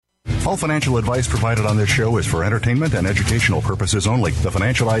All financial advice provided on this show is for entertainment and educational purposes only. The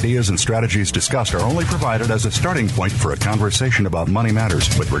financial ideas and strategies discussed are only provided as a starting point for a conversation about money matters.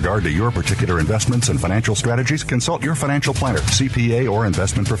 With regard to your particular investments and financial strategies, consult your financial planner, CPA, or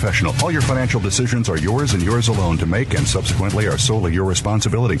investment professional. All your financial decisions are yours and yours alone to make, and subsequently are solely your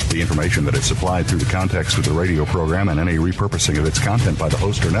responsibility. The information that is supplied through the context of the radio program and any repurposing of its content by the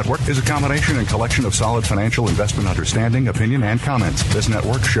host or network is a combination and collection of solid financial investment understanding, opinion, and comments. This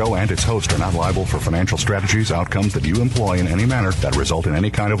network, show, and its host are not liable for financial strategies, outcomes that you employ in any manner that result in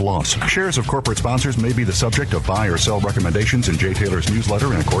any kind of loss. Shares of corporate sponsors may be the subject of buy or sell recommendations in Jay Taylor's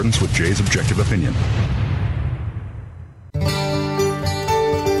newsletter in accordance with Jay's objective opinion.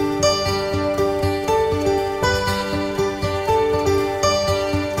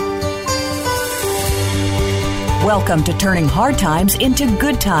 Welcome to Turning Hard Times into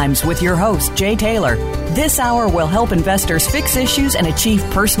Good Times with your host, Jay Taylor. This hour will help investors fix issues and achieve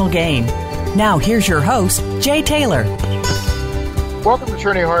personal gain. Now, here's your host, Jay Taylor. Welcome to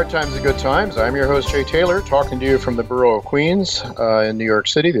Turning Hard Times into Good Times. I'm your host, Jay Taylor, talking to you from the borough of Queens in New York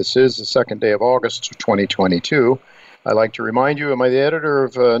City. This is the second day of August 2022. I'd like to remind you, I'm the editor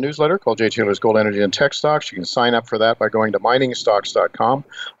of a newsletter called Jay Taylor's Gold, Energy, and Tech Stocks. You can sign up for that by going to miningstocks.com.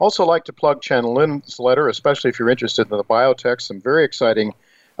 Also like to plug Chen Lin's letter, especially if you're interested in the biotech, some very exciting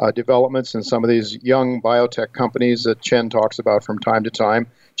developments in some of these young biotech companies that Chen talks about from time to time.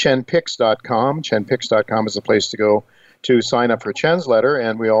 ChenPicks.com. ChenPicks.com is the place to go to sign up for Chen's letter.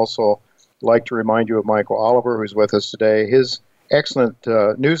 And we also like to remind you of Michael Oliver, who's with us today. His excellent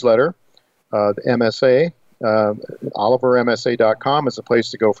newsletter, the MSA, OliverMSA.com is the place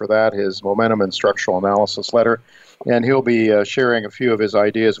to go for that, his momentum and structural analysis letter. And he'll be sharing a few of his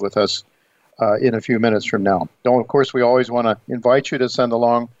ideas with us in a few minutes from now. Of course, we always want to invite you to send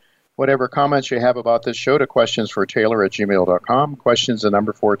along whatever comments you have about this show to questionsfortaylor@gmail.com,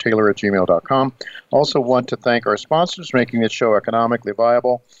 Taylor@gmail.com. Also want to thank our sponsors making this show economically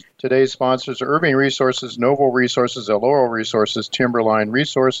viable. Today's sponsors are Irving Resources, Novo Resources, El Oro Resources, Timberline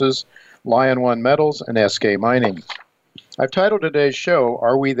Resources, Lion One Metals, and SK Mining. I've titled today's show,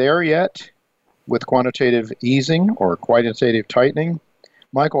 Are We There Yet? With Quantitative Easing or Quantitative Tightening.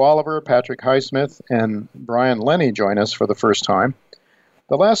 Michael Oliver, Patrick Highsmith, and Brian Lenny join us for the first time.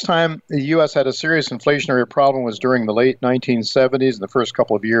 The last time the U.S. had a serious inflationary problem was during the late 1970s and the first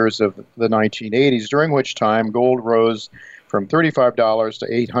couple of years of the 1980s, during which time gold rose from $35 to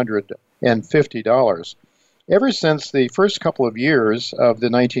 $850. Ever since the first couple of years of the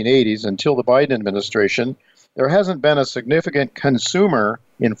 1980s until the Biden administration, there hasn't been a significant consumer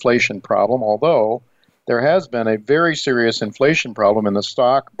inflation problem, although there has been a very serious inflation problem in the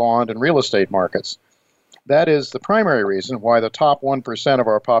stock, bond, and real estate markets. That is the primary reason why the top 1% of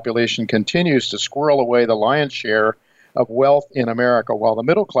our population continues to squirrel away the lion's share of wealth in America, while the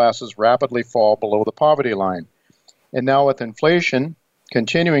middle classes rapidly fall below the poverty line. And now with inflation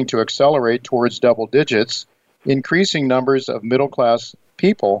continuing to accelerate towards double digits, increasing numbers of middle-class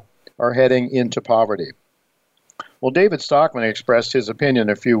people are heading into poverty. Well, David Stockman expressed his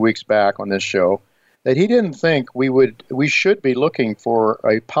opinion a few weeks back on this show that he didn't think we should be looking for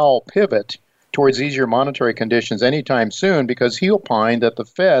a Powell pivot towards easier monetary conditions anytime soon, because he opined that the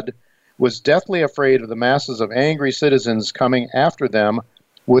Fed was deathly afraid of the masses of angry citizens coming after them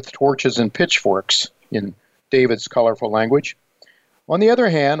with torches and pitchforks, in David's colorful language. On the other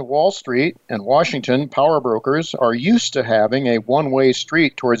hand, Wall Street and Washington power brokers are used to having a one-way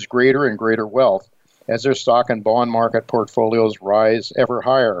street towards greater and greater wealth as their stock and bond market portfolios rise ever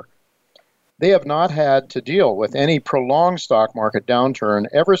higher. They have not had to deal with any prolonged stock market downturn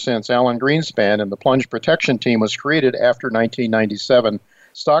ever since Alan Greenspan and the plunge protection team was created after 1997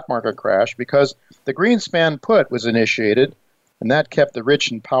 stock market crash, because the Greenspan put was initiated, and that kept the rich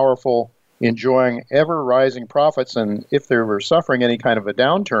and powerful enjoying ever-rising profits, and if they were suffering any kind of a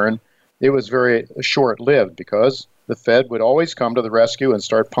downturn, it was very short-lived, because the Fed would always come to the rescue and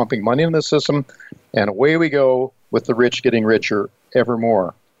start pumping money in the system, and away we go with the rich getting richer ever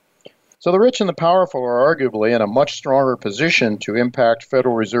more. So the rich and the powerful are arguably in a much stronger position to impact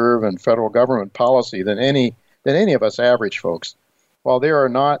Federal Reserve and federal government policy than any of us average folks. While there are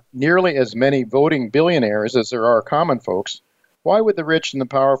not nearly as many voting billionaires as there are common folks, why would the rich and the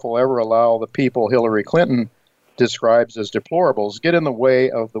powerful ever allow the people Hillary Clinton describes as deplorables get in the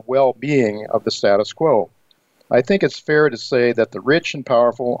way of the well-being of the status quo? I think it's fair to say that the rich and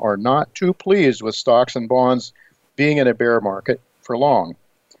powerful are not too pleased with stocks and bonds being in a bear market for long.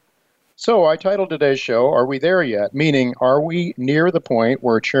 So I titled today's show, Are We There Yet? Meaning, are we near the point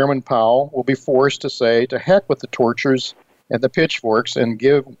where Chairman Powell will be forced to say, to heck with the tortures and the pitchforks, and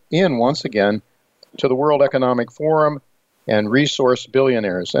give in once again to the World Economic Forum and resource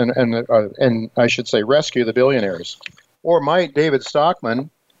billionaires, and I should say rescue the billionaires? Or might David Stockman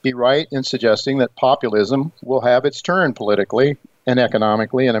be right in suggesting that populism will have its turn politically and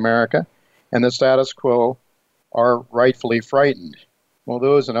economically in America, and the status quo are rightfully frightened? Well,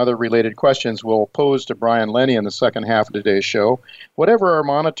 those and other related questions we'll pose to Brian Lenny in the second half of today's show. Whatever our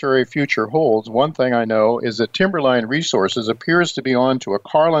monetary future holds, one thing I know is that Timberline Resources appears to be on to a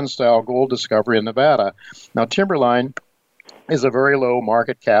Carlin-style gold discovery in Nevada. Now, Timberline is a very low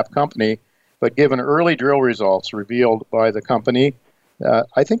market cap company, but given early drill results revealed by the company,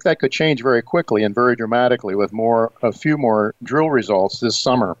 I think that could change very quickly and very dramatically with a few more drill results this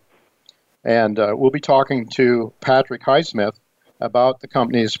summer. And we'll be talking to Patrick Highsmith about the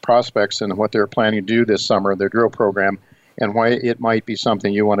company's prospects and what they're planning to do this summer, their drill program, and why it might be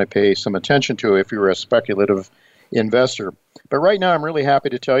something you want to pay some attention to if you're a speculative investor. But right now, I'm really happy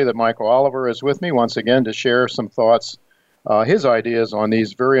to tell you that Michael Oliver is with me once again to share some thoughts, his ideas on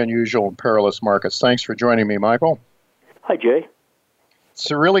these very unusual and perilous markets. Thanks for joining me, Michael. Hi, Jay.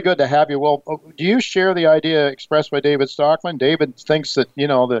 It's really good to have you. Well, do you share the idea expressed by David Stockman? David thinks that,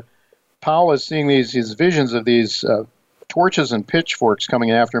 the Powell is seeing his visions of these torches and pitchforks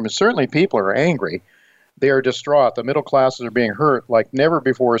coming after him, and certainly people are angry. They are distraught. The middle classes are being hurt like never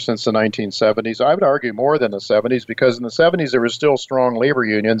before since the 1970s. I would argue more than the 70s, because in the 70s there were still strong labor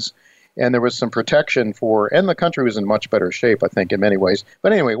unions, and there was some protection and the country was in much better shape, I think, in many ways.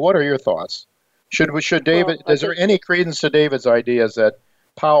 But anyway, what are your thoughts? Should David? Is there any credence to David's ideas that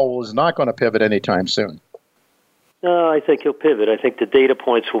Powell is not going to pivot anytime soon? No, I think he'll pivot. I think the data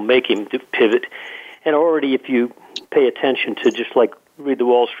points will make him pivot. And already, if you pay attention to just like read the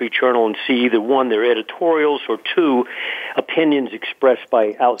Wall Street Journal and see either one, their editorials, or two, opinions expressed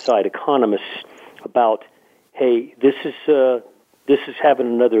by outside economists about, hey, this is having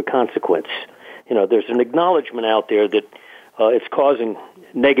another consequence. There's an acknowledgement out there that it's causing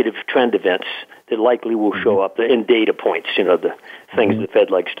negative trend events that likely will show up in data points, the things the Fed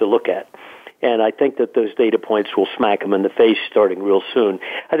likes to look at. And I think that those data points will smack them in the face starting real soon.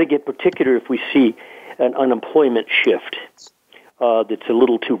 I think in particular if we see an unemployment shift that's a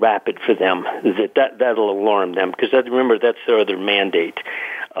little too rapid for them, that'll alarm them, because remember, that's their other mandate.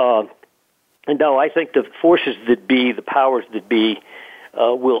 And no, I think the forces that be, the powers that be,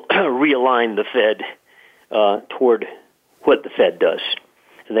 will realign the Fed toward what the Fed does.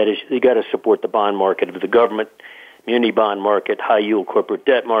 And that is, you got to support the bond market of the government, muni bond market, high yield corporate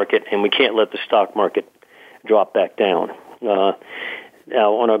debt market, and we can't let the stock market drop back down. Now,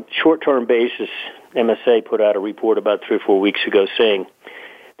 on a short-term basis, MSA put out a report about 3 or 4 weeks ago saying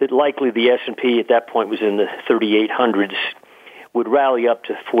that likely the S&P at that point was in the 3,800s, would rally up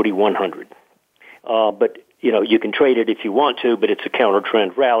to 4,100. But you can trade it if you want to, but it's a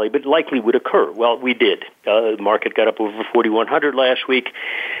counter-trend rally, but likely would occur. Well, we did. The market got up over 4,100 last week,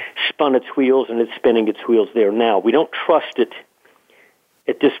 spun its wheels, and it's spinning its wheels there now. We don't trust it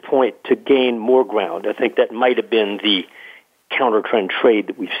at this point to gain more ground. I think that might have been the counter-trend trade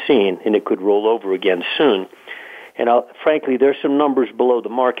that we've seen, and it could roll over again soon. And frankly, there's some numbers below the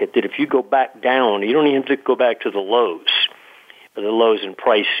market that if you go back down, you don't even have to go back to the lows in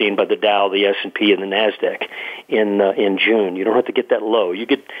price seen by the Dow, the S&P, and the NASDAQ in June. You don't have to get that low. You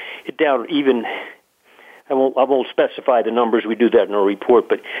get it down even. I won't specify the numbers. We do that in our report,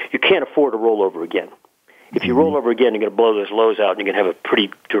 but you can't afford to roll over again. If you roll over again, you're going to blow those lows out, and you're going to have a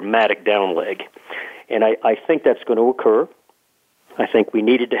pretty dramatic down leg. And I think that's going to occur. I think we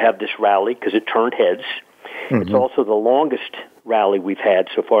needed to have this rally because it turned heads. Mm-hmm. It's also the longest rally we've had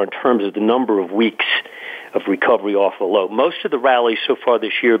so far in terms of the number of weeks of recovery off the low. Most of the rallies so far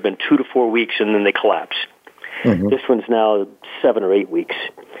this year have been 2 to 4 weeks, and then they collapse. Mm-hmm. This one's now 7 or 8 weeks.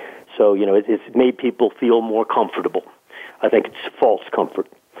 So, it's made people feel more comfortable. I think it's false comfort.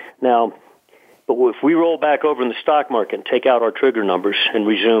 Now, but if we roll back over in the stock market and take out our trigger numbers and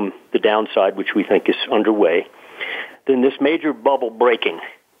resume the downside, which we think is underway, then this major bubble breaking,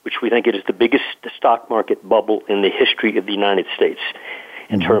 which we think it is the biggest stock market bubble in the history of the United States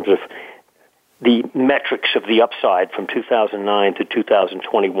in terms of the metrics of the upside from 2009 to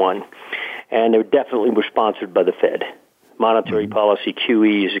 2021. And they definitely were sponsored by the Fed. Monetary policy,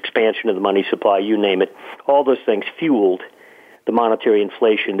 QEs, expansion of the money supply, you name it. All those things fueled the monetary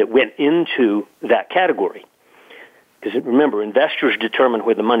inflation that went into that category. Because remember, investors determine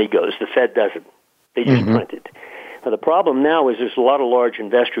where the money goes. The Fed doesn't. They just print it. Now, the problem now is there's a lot of large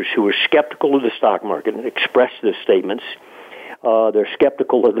investors who are skeptical of the stock market and express those statements. They're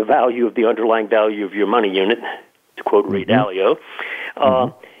skeptical of the value of the underlying value of your money unit, to quote Ray Dalio.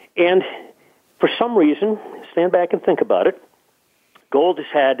 And for some reason, stand back and think about it, gold has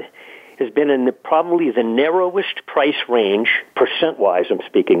had has been in probably the narrowest price range, percent-wise I'm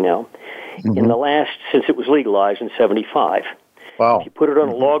speaking now, in the last, since it was legalized in 75. Wow. If you put it on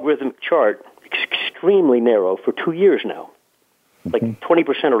a logarithmic chart, it's extremely narrow for 2 years now, like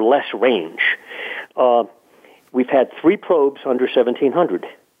 20% or less range. We've had 3 probes under 1,700.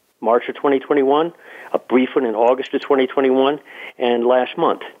 March of 2021, a brief one in August of 2021, and last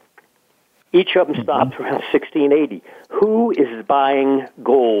month. Each of them stopped around 1680. Who is buying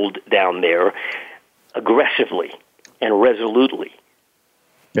gold down there aggressively and resolutely?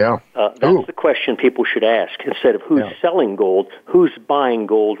 Yeah. That's the question people should ask. Instead of who's selling gold, who's buying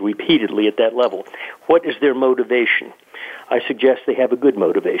gold repeatedly at that level? What is their motivation? I suggest they have a good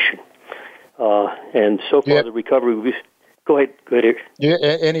motivation. And so far, the recovery... Go ahead, Eric.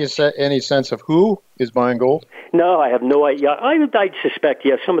 Any sense of who is buying gold? No, I have no idea. I'd suspect,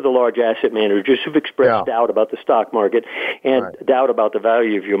 some of the large asset managers have expressed doubt about the stock market and doubt about the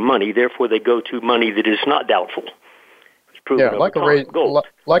value of your money. Therefore, they go to money that is not doubtful. It's proven like a Ray, gold.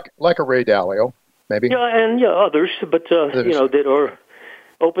 Like a Ray Dalio, maybe. Yeah, and others, but that are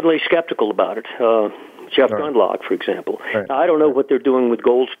openly skeptical about it. Jeff Gundlach, for example. Right. Now, I don't know what they're doing with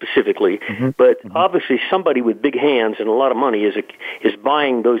gold specifically, but obviously somebody with big hands and a lot of money is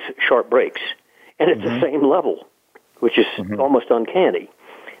buying those sharp breaks, and it's the same level, which is almost uncanny.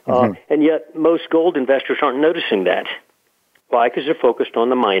 And yet most gold investors aren't noticing that. Why? Because they're focused on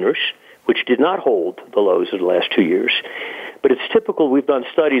the miners, which did not hold the lows of the last 2 years. But it's typical. We've done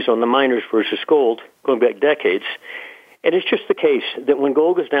studies on the miners versus gold going back decades, and it's just the case that when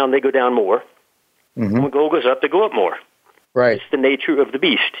gold goes down, they go down more. When gold goes up, they go up more. Right. It's the nature of the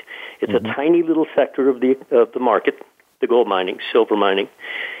beast. It's a tiny little sector of the market, the gold mining, silver mining,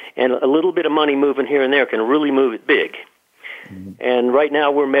 and a little bit of money moving here and there can really move it big. And right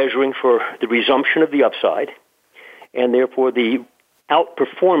now we're measuring for the resumption of the upside, and therefore the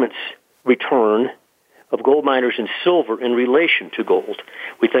outperformance return of gold miners in silver in relation to gold.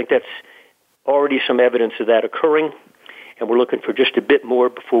 We think that's already some evidence of that occurring, and we're looking for just a bit more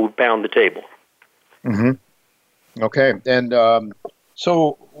before we pound the table. Okay, and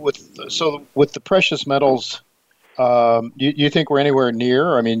so with the precious metals, you think we're anywhere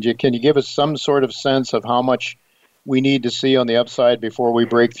near? I mean, can you give us some sort of sense of how much we need to see on the upside before we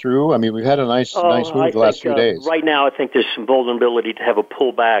break through? I mean, we've had a nice move the last few days. Right now, I think there's some vulnerability to have a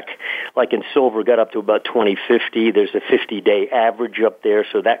pullback. Like in silver, got up to about 2050. There's a 50-day average up there,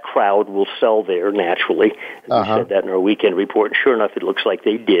 so that crowd will sell there naturally. We said that in our weekend report, and sure enough, it looks like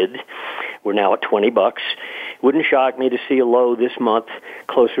they did. We're now at $20. Wouldn't shock me to see a low this month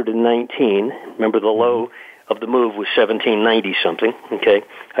closer to 19. Remember, the low of the move was 1790 something. Okay,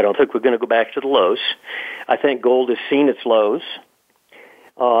 I don't think we're going to go back to the lows. I think gold has seen its lows,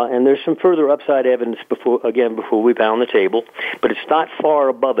 and there's some further upside evidence before we pound the table, but it's not far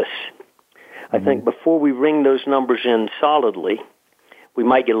above us. I think before we ring those numbers in solidly, we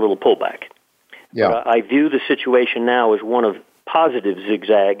might get a little pullback. Yeah, but I view the situation now as one of positive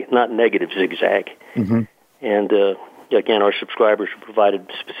zigzag, not negative zigzag. And again, our subscribers have provided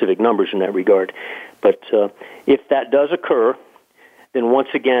specific numbers in that regard. But if that does occur, then once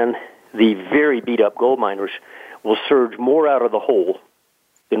again, the very beat-up gold miners will surge more out of the hole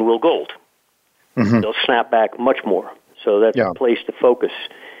than will gold. They'll snap back much more. So that's a place to focus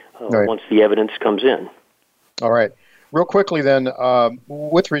once the evidence comes in. All right. Real quickly then,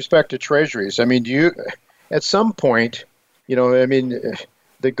 with respect to treasuries, I mean, do you, at some point,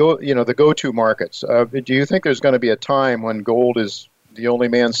 the go-to markets, do you think there's going to be a time when gold is the only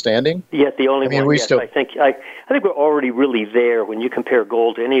man standing? Yeah, the only one. Yes, I think we're already really there when you compare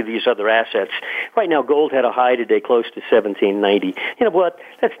gold to any of these other assets. Right now, gold had a high today close to 1790. You know what?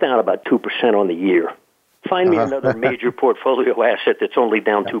 That's down about 2% on the year. Find me another major portfolio asset that's only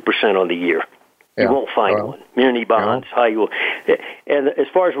down 2% on the year. You won't find one. Muni bonds, high yield. And as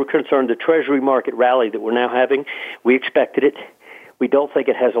far as we're concerned, the Treasury market rally that we're now having, we expected it. We don't think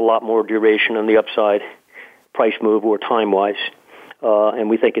it has a lot more duration on the upside, price move or time-wise. And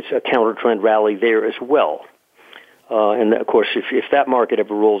we think it's a counter-trend rally there as well. And, of course, if that market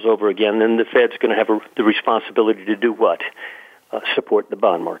ever rolls over again, then the Fed's going to have the responsibility to do what? Support the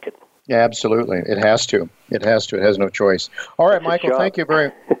bond market. Yeah, absolutely. It has to. It has no choice. All right, Michael, thank you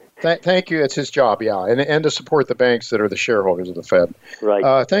very much. Thank you. It's his job, and to support the banks that are the shareholders of the Fed.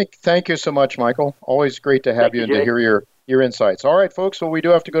 Right. Thank you so much, Michael. Always great to have you and to hear your insights. All right, folks. Well, we do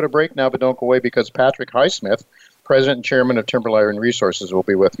have to go to break now, but don't go away because Patrick Highsmith, President and Chairman of Timberline Resources, will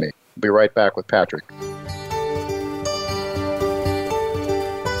be with me. We'll be right back with Patrick.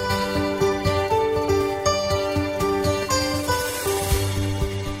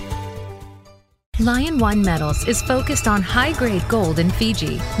 Lion One Metals is focused on high-grade gold in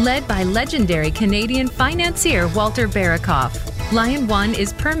Fiji, led by legendary Canadian financier Walter Barakoff. Lion One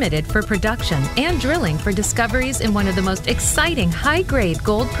is permitted for production and drilling for discoveries in one of the most exciting high-grade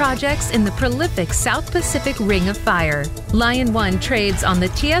gold projects in the prolific South Pacific Ring of Fire. Lion One trades on the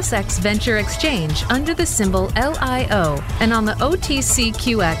TSX Venture Exchange under the symbol LIO and on the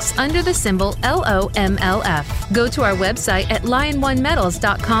OTCQX under the symbol LOMLF. Go to our website at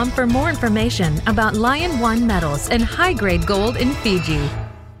liononemetals.com for more information about Lion One Metals and high-grade gold in Fiji.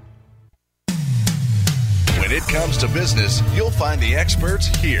 When it comes to business, you'll find the experts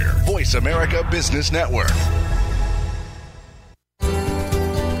here. Voice America Business Network.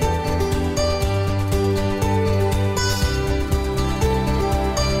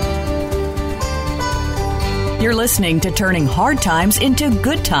 You're listening to Turning Hard Times into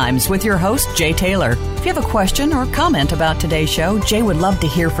Good Times with your host, Jay Taylor. If you have a question or comment about today's show, Jay would love to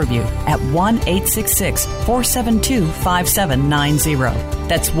hear from you at 1-866-472-5790.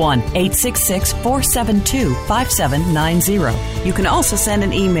 That's 1-866-472-5790. You can also send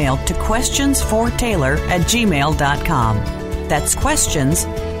an email to questionsfortaylor@gmail.com. That's questions,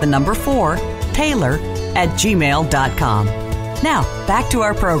 the number 4, Taylor@gmail.com. Now, back to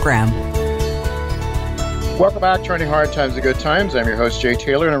our program. Welcome back, Turning Hard Times to Good Times. I'm your host, Jay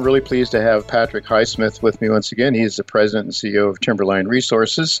Taylor, and I'm really pleased to have Patrick Highsmith with me once again. He's the president and CEO of Timberline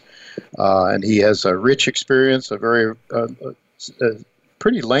Resources, and he has a rich experience, a very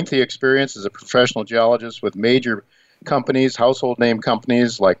pretty lengthy experience as a professional geologist with major companies, household name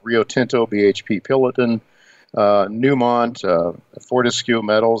companies like Rio Tinto, BHP Billiton, Newmont, Fortescue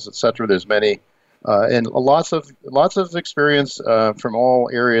Metals, etc. There's many. And lots of experience from all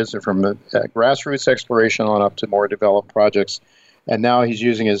areas, from grassroots exploration on up to more developed projects. And now he's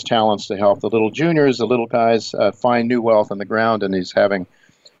using his talents to help the little juniors, the little guys, find new wealth on the ground. And he's having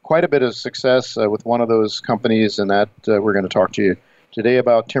quite a bit of success with one of those companies, and that we're going to talk to you today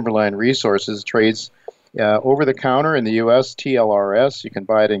about. Timberline Resources. Trades over the counter in the U.S., TLRS. You can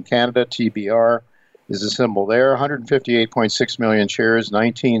buy it in Canada, TBR. Is a symbol there. 158.6 million shares,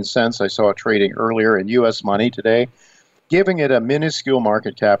 19 cents. I saw it trading earlier in U.S. money today, giving it a minuscule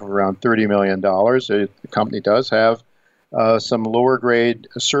market cap of around $30 million. The company does have some lower grade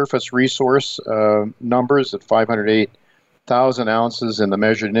surface resource numbers at 508,000 ounces in the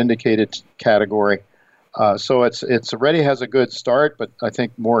measured and indicated category. So it's already has a good start, but I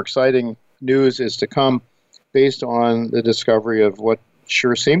think more exciting news is to come based on the discovery of what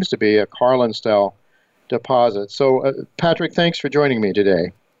sure seems to be a Carlin-style deposit. So, Patrick, thanks for joining me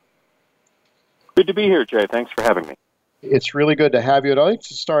today. Good to be here, Jay. Thanks for having me. It's really good to have you. I'd like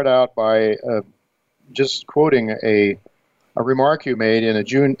to start out by just quoting a remark you made in the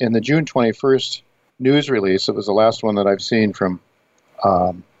June 21st news release. It was the last one that I've seen from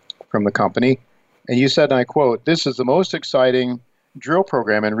the company. And you said, and I quote, "This is the most exciting drill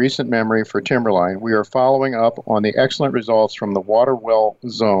program in recent memory for Timberline. We are following up on the excellent results from the Water Well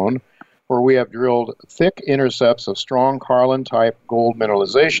Zone, where we have drilled thick intercepts of strong Carlin-type gold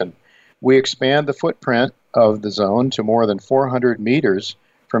mineralization. We expand the footprint of the zone to more than 400 meters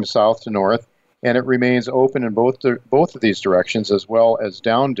from south to north, and it remains open in both of these directions, as well as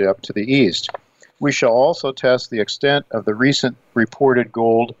down dip to the east. We shall also test the extent of the recent reported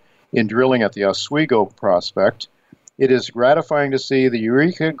gold in drilling at the Oswego prospect. It is gratifying to see the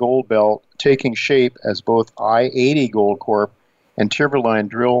Eureka Gold Belt taking shape as both I-80 Gold Corp and Timberline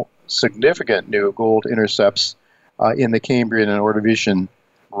drill significant new gold intercepts in the Cambrian and Ordovician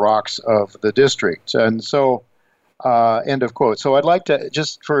rocks of the district." And so, end of quote. So I'd like to,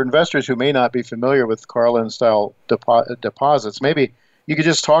 just for investors who may not be familiar with Carlin-style deposits, maybe you could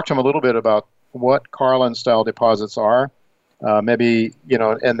just talk to them a little bit about what Carlin-style deposits are, maybe,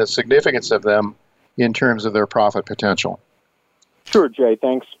 and the significance of them in terms of their profit potential. Sure, Jay.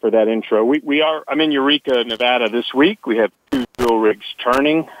 Thanks for that intro. I'm in Eureka, Nevada this week. We have 2 drill rigs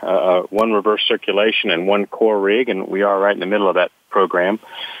turning, one reverse circulation and 1 core rig, and we are right in the middle of that program,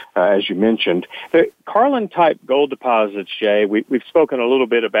 as you mentioned. The Carlin-type gold deposits, Jay, we've spoken a little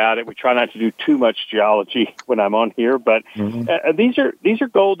bit about it. We try not to do too much geology when I'm on here, but these are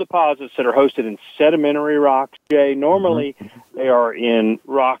gold deposits that are hosted in sedimentary rocks, Jay. Normally, they are in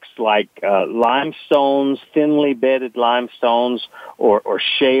rocks like limestones, thinly bedded limestones, or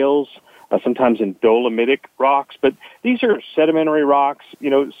shales, sometimes in dolomitic rocks. But these are sedimentary rocks,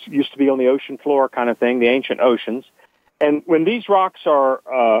 used to be on the ocean floor kind of thing, the ancient oceans. And when these rocks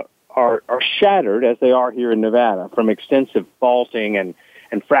are shattered, as they are here in Nevada, from extensive faulting and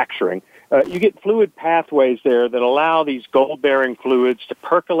fracturing, you get fluid pathways there that allow these gold-bearing fluids to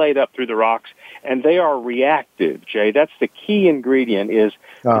percolate up through the rocks, and they are reactive, Jay. That's the key ingredient is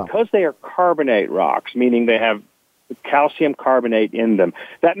because they are carbonate rocks, meaning they have calcium carbonate in them.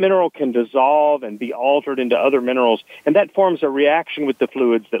 That mineral can dissolve and be altered into other minerals, and that forms a reaction with the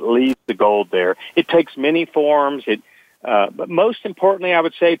fluids that leaves the gold there. It takes many forms. But most importantly, I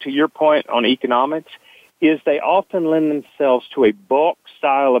would say, to your point on economics, is they often lend themselves to a bulk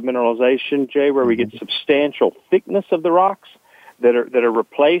style of mineralization, Jay, where we get substantial thickness of the rocks that are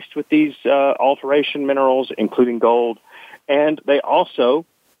replaced with these alteration minerals, including gold. And they also,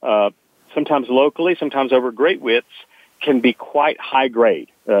 sometimes locally, sometimes over great widths, can be quite high grade.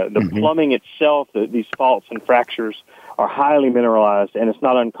 The plumbing itself, these faults and fractures are highly mineralized, and it's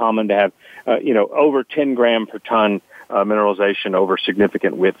not uncommon to have, over 10 gram per ton mineralization over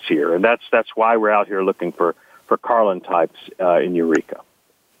significant widths here. And that's why we're out here looking for Carlin types in Eureka.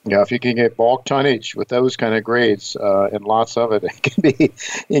 Yeah, if you can get bulk tonnage with those kind of grades and lots of it, it can be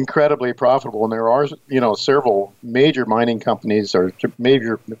incredibly profitable. And there are, several major mining companies or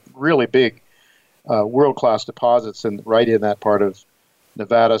major, really big world-class deposits right in that part of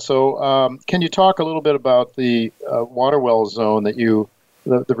Nevada. So can you talk a little bit about the water well zone that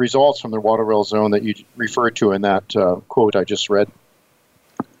the results from the water well zone that you referred to in that quote I just read?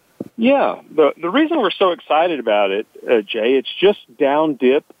 Yeah, the reason we're so excited about it, Jay, it's just down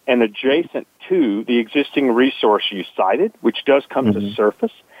dip and adjacent to the existing resource you cited, which does come to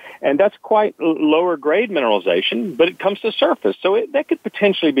surface. And that's quite lower grade mineralization, but it comes to surface. So that could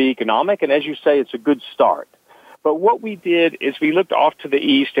potentially be economic. And as you say, it's a good start. But what we did is we looked off to the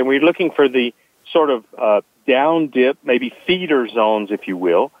east, and we're looking for the sort of down dip, maybe feeder zones, if you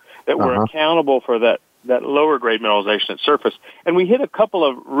will, that were accountable for that lower grade mineralization at surface. And we hit a couple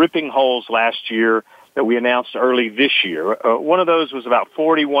of ripping holes last year that we announced early this year. One of those was about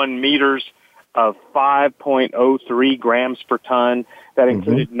 41 meters of 5.03 grams per ton. That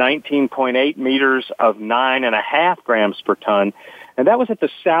included 19.8 meters of 9.5 grams per ton. And that was at the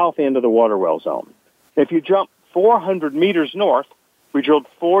south end of the water well zone. If you jump 400 meters north, we drilled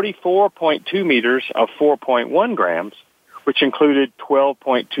 44.2 meters of 4.1 grams, which included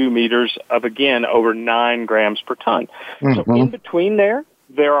 12.2 meters of, again, over 9 grams per ton. So in between there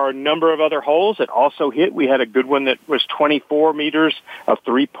are a number of other holes that also hit. We had a good one that was 24 meters of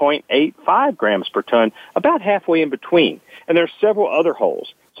 3.85 grams per ton, about halfway in between. And there are several other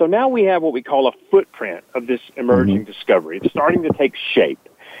holes. So now we have what we call a footprint of this emerging discovery. It's starting to take shape.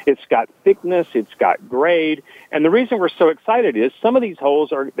 It's got thickness, it's got grade, and the reason we're so excited is some of these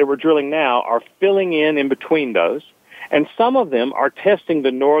holes that we're drilling now are filling in between those, and some of them are testing the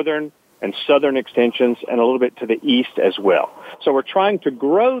northern and southern extensions and a little bit to the east as well. So we're trying to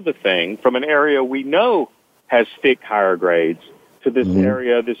grow the thing from an area we know has thick, higher grades to this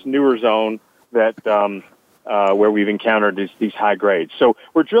area, this newer zone that where we've encountered these high grades. So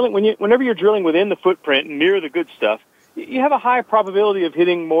we're drilling whenever you're drilling within the footprint near the good stuff, you have a high probability of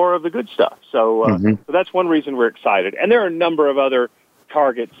hitting more of the good stuff. So, so that's one reason we're excited. And there are a number of other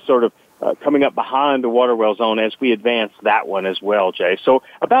targets sort of coming up behind the water well zone as we advance that one as well, Jay. So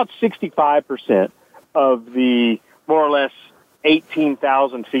about 65% of the more or less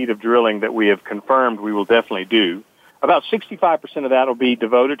 18,000 feet of drilling that we have confirmed we will definitely do, about 65% of that will be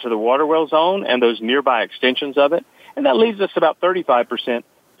devoted to the water well zone and those nearby extensions of it. And that leaves us about 35%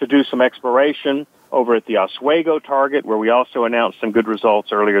 to do some exploration over at the Oswego target, where we also announced some good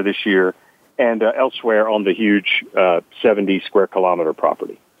results earlier this year, and elsewhere on the huge 70 square kilometer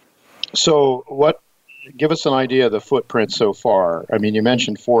property. So give us an idea of the footprint so far. I mean, you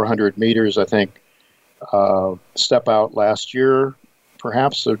mentioned 400 meters, I think, step out last year,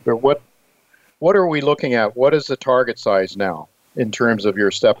 perhaps. What are we looking at? What is the target size now in terms of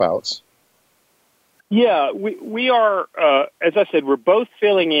your step outs? Yeah, we are, as I said, we're both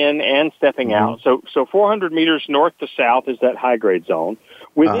filling in and stepping out. So 400 meters north to south is that high-grade zone.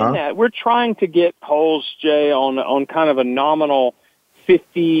 Within that, we're trying to get holes, Jay, on kind of a nominal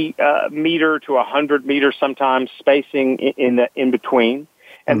 50 meter to 100 meter sometimes spacing in between.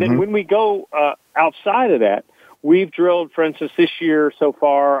 And then when we go outside of that, we've drilled, for instance, this year so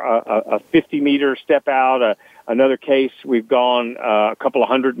far, a 50-meter step out. Another case, we've gone a couple of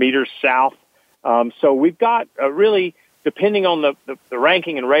 100 meters south. So we've got really, depending on the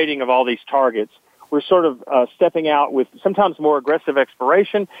ranking and rating of all these targets, we're sort of stepping out with sometimes more aggressive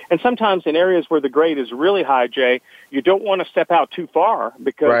exploration, and sometimes in areas where the grade is really high, Jay, you don't want to step out too far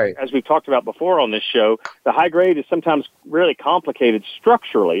because, as we've talked about before on this show, the high grade is sometimes really complicated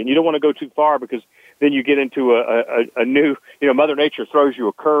structurally, and you don't want to go too far because then you get into a new, Mother Nature throws you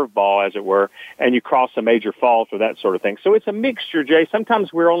a curveball, as it were, and you cross a major fault or that sort of thing. So it's a mixture, Jay.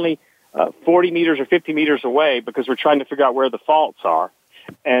 Sometimes we're only 40 meters or 50 meters away because we're trying to figure out where the faults are.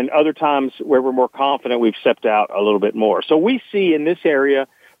 And other times where we're more confident, we've stepped out a little bit more. So we see in this area,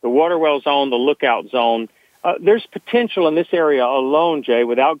 the water well zone, the lookout zone, there's potential in this area alone, Jay,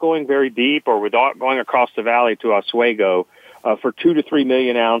 without going very deep or without going across the valley to Oswego, for 2 to 3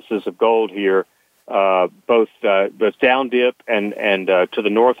 million ounces of gold here, both down dip and to the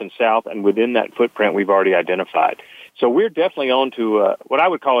north and south, and within that footprint we've already identified. So we're definitely on to what I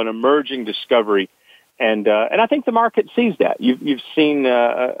would call an emerging discovery, and I think the market sees that. You've seen,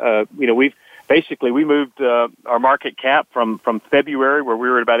 we moved our market cap from February, where we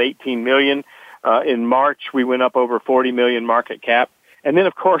were at about 18 million. In March, we went up over 40 million market cap. And then,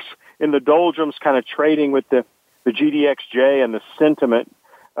 of course, in the doldrums, kind of trading with the GDXJ and the sentiment,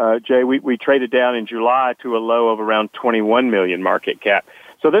 Jay, we traded down in July to a low of around 21 million market cap.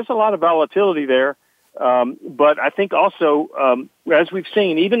 So there's a lot of volatility there. But I think also, as we've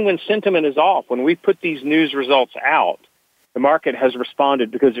seen, even when sentiment is off, when we put these news results out, the market has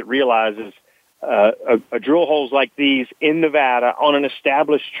responded because it realizes a drill holes like these in Nevada on an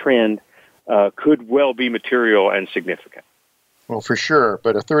established trend could well be material and significant. Well, for sure,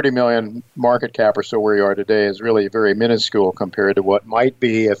 but a 30 million market cap or so where you are today is really very minuscule compared to what might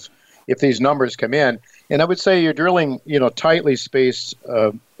be if these numbers come in. And I would say you're drilling, tightly spaced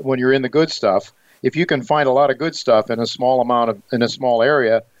when you're in the good stuff. If you can find a lot of good stuff in a small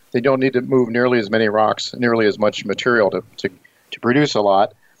area, they don't need to move nearly as many rocks, nearly as much material to produce a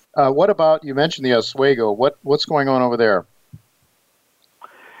lot. What about, you mentioned the Oswego, what's going on over there?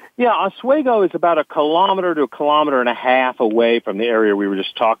 Yeah, Oswego is about 1 kilometer to 1.5 kilometers away from the area we were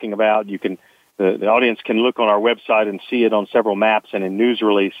just talking about. The audience can look on our website and see it on several maps and in news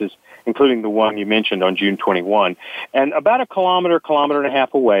releases, including the one you mentioned on June 21. And about 1 kilometer, 1.5 kilometers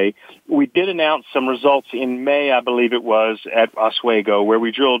away, we did announce some results in May, I believe it was, at Oswego, where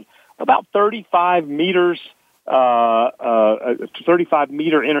we drilled about 35 meters,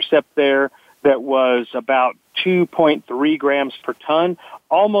 35-meter intercept there that was about 2.3 grams per ton,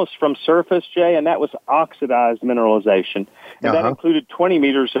 almost from surface, Jay, and that was oxidized mineralization. And that included 20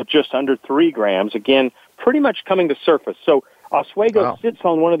 meters of just under 3 grams, again, pretty much coming to surface. So Oswego sits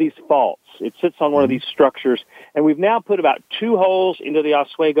on one of these faults. It sits on one of these structures, and we've now put about 2 holes into the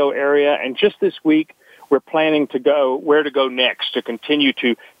Oswego area, and just this week we're planning to go where to go next to continue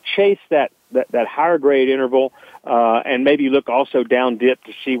to chase that higher grade interval and maybe look also down dip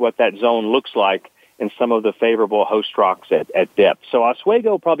to see what that zone looks like in some of the favorable host rocks at depth. So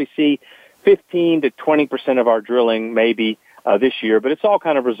Oswego will probably see 15 to 20% of our drilling maybe this year, but it's all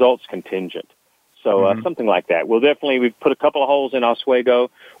kind of results contingent. So something like that. We've put a couple of holes in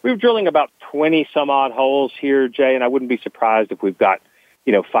Oswego. We're drilling about 20 some odd holes here, Jay, and I wouldn't be surprised if we've got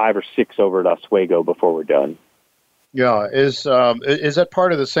 5 or 6 over at Oswego before we're done. Yeah, is that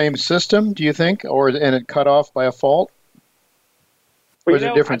part of the same system, do you think, and it cut off by a fault? Or is it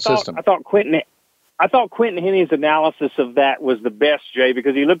a different system? I thought Quentin Henney's analysis of that was the best, Jay,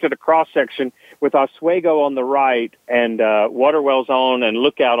 because he looked at a cross-section with Oswego on the right and Waterwell Zone and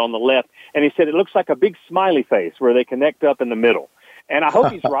Lookout on the left, and he said it looks like a big smiley face where they connect up in the middle. And I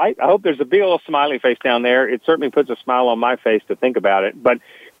hope he's right. I hope there's a big old smiley face down there. It certainly puts a smile on my face to think about it. But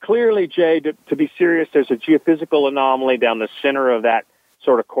clearly, Jay, to be serious, there's a geophysical anomaly down the center of that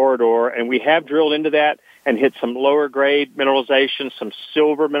sort of corridor, and we have drilled into that and hit some lower-grade mineralization, some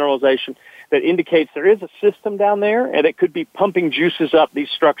silver mineralization, that indicates there is a system down there, and it could be pumping juices up these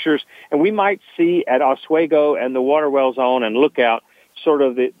structures. And we might see at Oswego and the Waterwell Zone and Lookout sort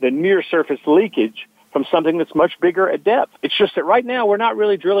of the near-surface leakage from something that's much bigger at depth. It's just that right now we're not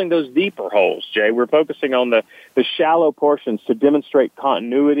really drilling those deeper holes, Jay. We're focusing on the shallow portions to demonstrate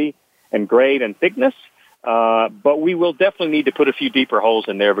continuity and grade and thickness. But we will definitely need to put a few deeper holes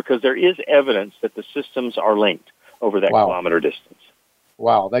in there because there is evidence that the systems are linked over that kilometer distance.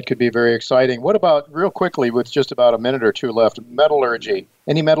 Wow, that could be very exciting. What about, real quickly, with just about a minute or two left, metallurgy?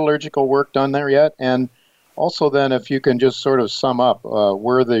 Any metallurgical work done there yet? And also then, if you can just sort of sum up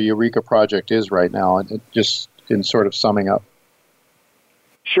where the Eureka project is right now, and just in sort of summing up.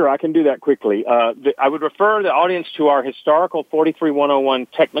 Sure, I can do that quickly. I would refer the audience to our historical 43101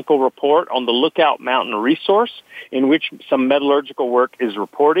 technical report on the Lookout Mountain resource, in which some metallurgical work is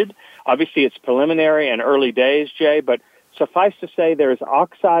reported. Obviously, it's preliminary and early days, Jay, but suffice to say there is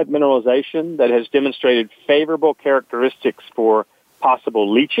oxide mineralization that has demonstrated favorable characteristics for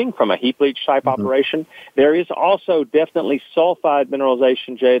possible leaching from a heap leach type operation. There is also definitely sulfide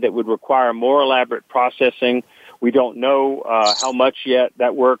mineralization, Jay, that would require more elaborate processing. We don't know how much yet.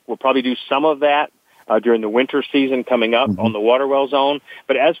 That work, we'll probably do some of that during the winter season coming up on the water well zone.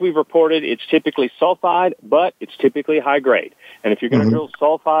 But as we've reported, it's typically sulfide, but it's typically high grade. And if you're going to drill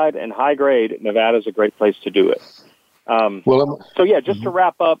sulfide and high grade, Nevada is a great place to do it. Just to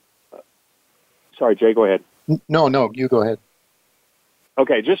wrap up. Sorry, Jay, go ahead. No, you go ahead.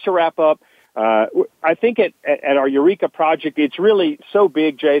 Okay, just to wrap up, I think at our Eureka project, it's really so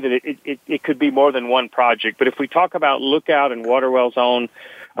big, Jay, that it could be more than one project. But if we talk about Lookout and Water Well Zone,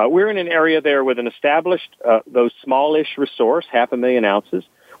 we're in an area there with an established, though smallish resource, 500,000 ounces,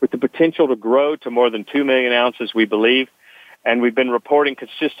 with the potential to grow to more than 2 million ounces, we believe. And we've been reporting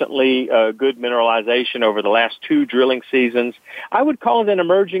consistently good mineralization over the last 2 drilling seasons. I would call it an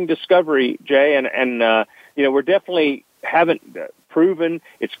emerging discovery, Jay, and we're definitely haven't proven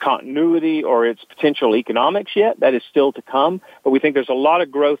its continuity or its potential economics yet. That is still to come, but we think there's a lot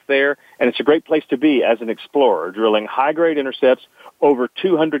of growth there, and it's a great place to be as an explorer, drilling high-grade intercepts, over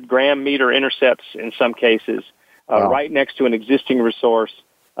 200-gram-meter intercepts in some cases, right next to an existing resource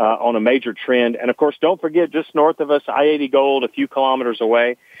on a major trend. And, of course, don't forget, just north of us, I-80 Gold, a few kilometers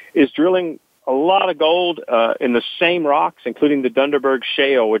away, is drilling a lot of gold in the same rocks, including the Dunderberg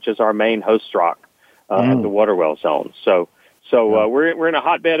Shale, which is our main host rock at the water well zone. So we're in a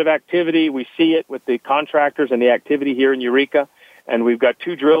hotbed of activity. We see it with the contractors and the activity here in Eureka, and we've got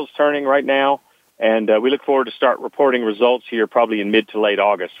 2 drills turning right now, and we look forward to start reporting results here probably in mid to late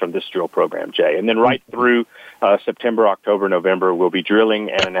August from this drill program, Jay. And then right through September, October, November, we'll be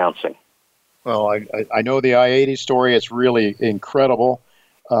drilling and announcing. Well, I know the I-80 story. It's really incredible,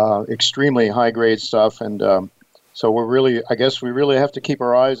 extremely high-grade stuff, and so we really have to keep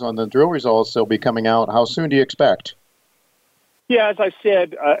our eyes on the drill results. They'll be coming out. How soon do you expect? Yeah, as I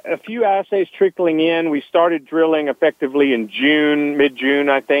said, a few assays trickling in. We started drilling effectively in mid-June,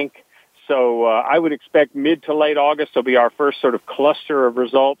 I think. So I would expect mid to late August will be our first sort of cluster of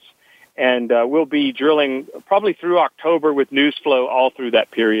results. And we'll be drilling probably through October with news flow all through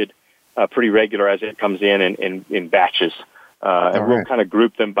that period, pretty regular as it comes in batches. And we'll kind of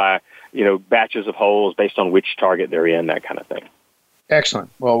group them by, batches of holes based on which target they're in, that kind of thing. Excellent.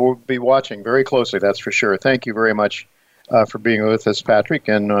 Well, we'll be watching very closely, that's for sure. Thank you very much for being with us, Patrick,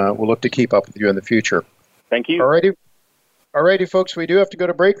 and we'll look to keep up with you in the future. Thank you. All righty, folks, we do have to go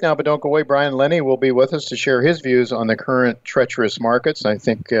to break now, but don't go away. Brian Lenny will be with us to share his views on the current treacherous markets. I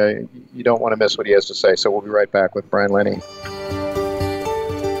think you don't want to miss what he has to say, so we'll be right back with Brian Lenny.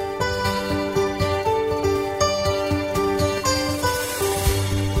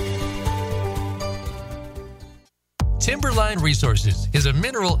 Timberline Resources is a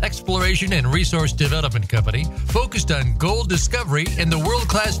mineral exploration and resource development company focused on gold discovery in the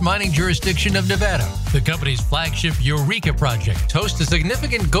world-class mining jurisdiction of Nevada. The company's flagship Eureka project hosts a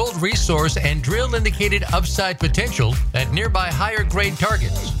significant gold resource and drill-indicated upside potential at nearby higher-grade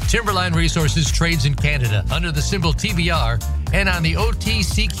targets. Timberline Resources trades in Canada under the symbol TBR and on the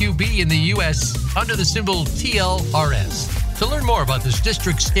OTCQB in the U.S. under the symbol TLRS. To learn more about this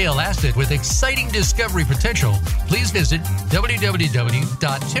district-scale asset with exciting discovery potential, please visit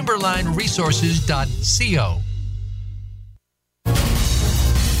www.timberlineresources.co.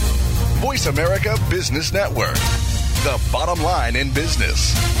 Voice America Business Network, the bottom line in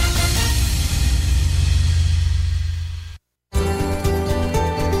business.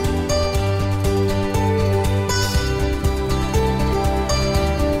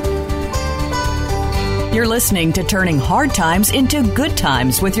 You're listening to Turning Hard Times into Good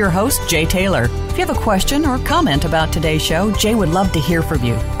Times with your host, Jay Taylor. If you have a question or comment about today's show, Jay would love to hear from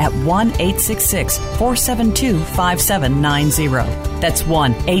you at 1-866-472-5790. That's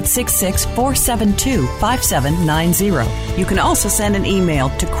 1-866-472-5790. You can also send an email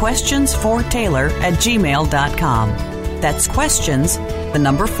to questionsfortaylor@gmail.com. That's questions, the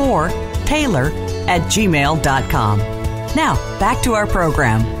number 4, Taylor@gmail.com. Now, back to our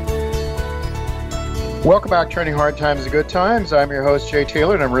program. Welcome back, Turning Hard Times to Good Times. I'm your host, Jay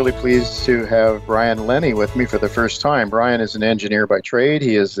Taylor, and I'm really pleased to have Brian Lenny with me for the first time. Brian is an engineer by trade.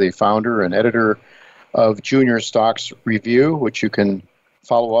 He is the founder and editor of Junior Stocks Review, which you can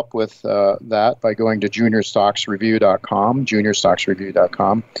follow up with that by going to juniorstocksreview.com,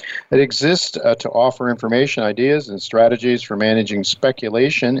 juniorstocksreview.com. It exists to offer information, ideas, and strategies for managing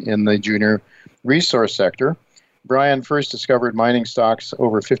speculation in the junior resource sector. Brian first discovered mining stocks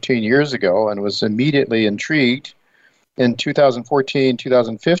over 15 years ago and was immediately intrigued. In 2014,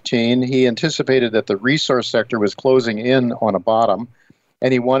 2015, he anticipated that the resource sector was closing in on a bottom,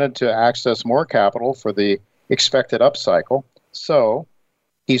 and he wanted to access more capital for the expected upcycle. So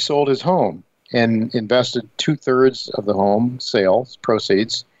he sold his home and invested 2/3 of the home sales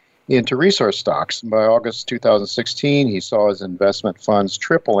proceeds into resource stocks. And by August 2016, he saw his investment funds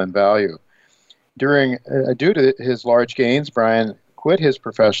triple in value. Due to his large gains, Brian quit his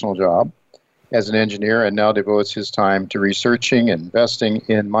professional job as an engineer and now devotes his time to researching and investing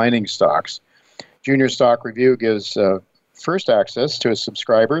in mining stocks. Junior Stock Review gives first access to his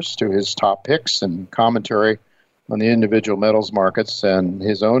subscribers to his top picks and commentary on the individual metals markets and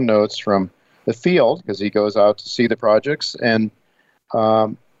his own notes from the field, because he goes out to see the projects, and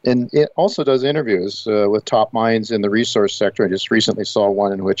it also does interviews with top minds in the resource sector. I just recently saw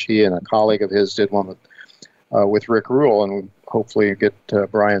one in which he and a colleague of his did one with Rick Rule, and we'll hopefully get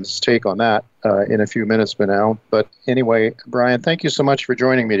Brian's take on that in a few minutes by now. But anyway, Brian, thank you so much for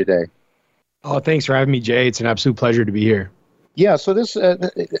joining me today. Oh, thanks for having me, Jay. It's an absolute pleasure to be here. Yeah, so this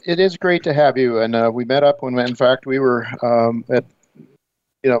it is great to have you, and we met up when, in fact, we were at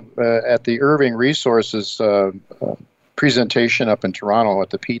the Irving Resources presentation up in Toronto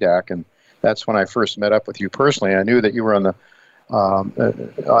at the PDAC, and that's when I first met up with you personally. I knew that you were on the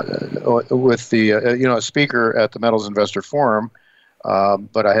with the a speaker at the Metals Investor Forum,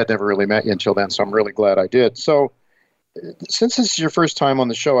 but I had never really met you until then, so I'm really glad I did. So, since this is your first time on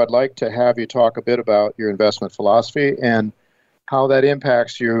the show, I'd like to have you talk a bit about your investment philosophy and how that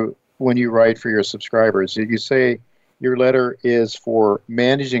impacts you when you write for your subscribers. You say your letter is for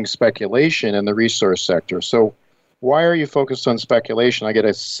managing speculation in the resource sector. So why are you focused on speculation? I get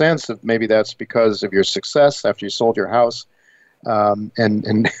a sense of maybe that's because of your success after you sold your house and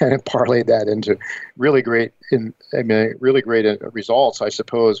parlayed that into really great results, I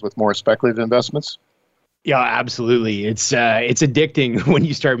suppose, with more speculative investments. Yeah, absolutely. It's addicting when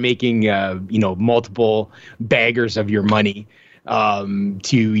you start making multiple baggers of your money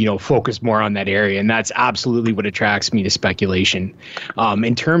to focus more on that area, and that's absolutely what attracts me to speculation.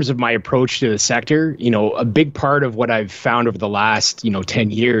 In terms of my approach to the sector, a big part of what I've found over the last 10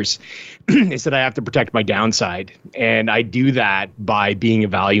 years is that I have to protect my downside, and I do that by being a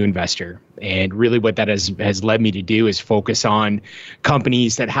value investor. And really what that has led me to do is focus on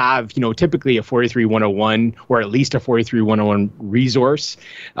companies that have, typically a 43-101 or at least a 43-101 resource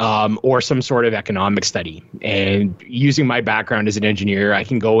or some sort of economic study. And using my background as an engineer, I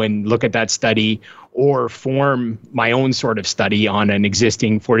can go and look at that study or form my own sort of study on an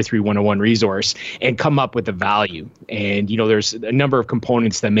existing 43-101 resource and come up with a value. And, there's a number of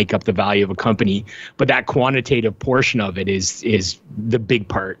components that make up the value of a company, but that quantitative portion of it is the big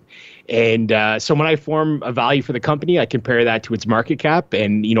part. And so when I form a value for the company, I compare that to its market cap.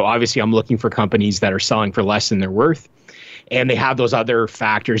 And, obviously I'm looking for companies that are selling for less than they're worth. And they have those other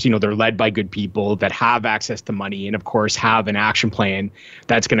factors, they're led by good people that have access to money and, of course, have an action plan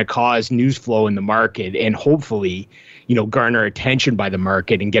that's going to cause news flow in the market and hopefully, garner attention by the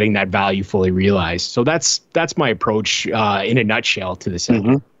market and getting that value fully realized. So that's my approach in a nutshell to the sector.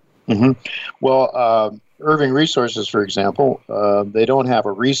 Mm-hmm. Mm-hmm. Well, Irving Resources, for example, they don't have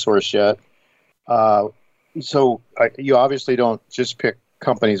a resource yet. So you obviously don't just pick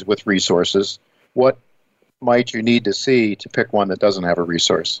companies with resources. What might you need to see to pick one that doesn't have a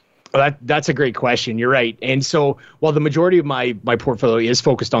resource? Well, that's a great question. You're right. And so while the majority of my portfolio is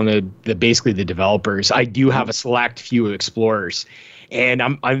focused on the basically the developers, I do have a select few explorers. And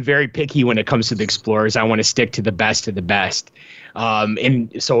I'm very picky when it comes to the explorers. I want to stick to the best of the best.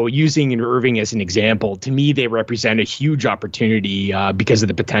 And so using Irving as an example, to me, they represent a huge opportunity because of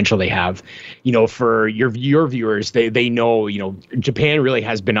the potential they have. For your viewers, they know, Japan really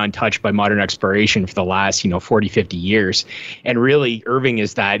has been untouched by modern exploration for the last, 40, 50 years. And really, Irving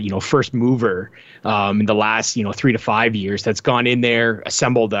is that, first mover in the last, 3 to 5 years that's gone in there,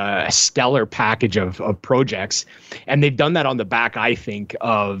 assembled a stellar package of projects. And they've done that on the back, I think,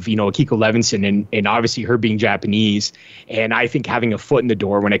 of, Akiko Levinson and obviously her being Japanese. And I think having a foot in the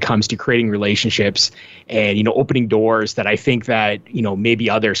door when it comes to creating relationships and, opening doors that I think that, maybe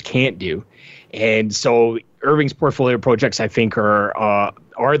others can't do. And so Irving's portfolio projects, I think, are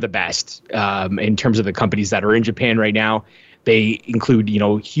the best in terms of the companies that are in Japan right now. They include,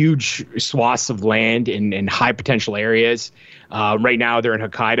 huge swaths of land in high potential areas. Right now, they're in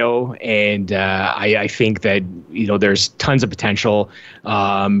Hokkaido, and I think that there's tons of potential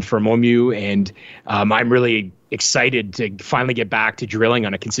for Momu, and I'm really excited to finally get back to drilling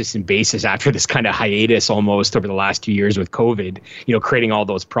on a consistent basis after this kind of hiatus almost over the last 2 years with COVID, creating all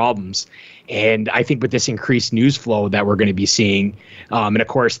those problems. And I think with this increased news flow that we're going to be seeing, and of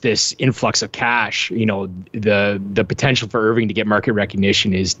course this influx of cash, the potential for Irving to get market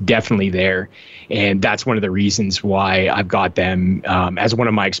recognition is definitely there. And that's one of the reasons why I've got them as one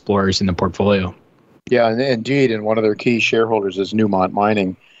of my explorers in the portfolio. Yeah, indeed. And one of their key shareholders is Newmont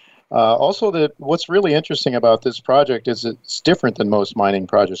Mining. Also, what's really interesting about this project is it's different than most mining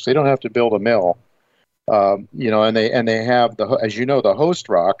projects. They don't have to build a mill, and they have the host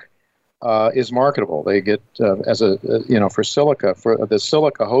rock is marketable. They get for silica, for the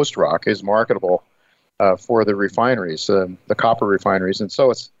silica host rock is marketable for the refineries, the copper refineries, and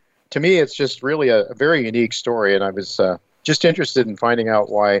so to me it's just really a very unique story. And I was just interested in finding out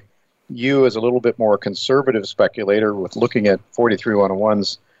why you, as a little bit more conservative speculator with looking at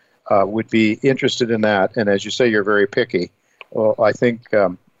 43-101s, would be interested in that. And as you say, you're very picky. Well, I think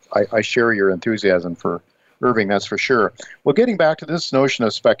I share your enthusiasm for Irving, that's for sure. Well, getting back to this notion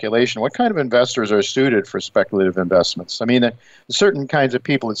of speculation, what kind of investors are suited for speculative investments? I mean, certain kinds of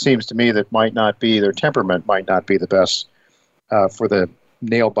people, it seems to me, that their temperament might not be the best for the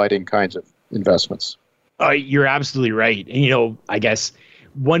nail-biting kinds of investments. You're absolutely right. And, I guess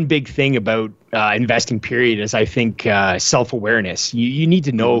one big thing about investing period is, I think, self-awareness. You need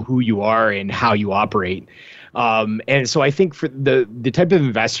to know who you are and how you operate. And so I think for the type of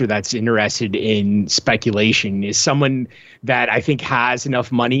investor that's interested in speculation is someone that I think has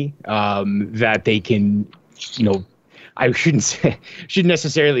enough money that they can, I shouldn't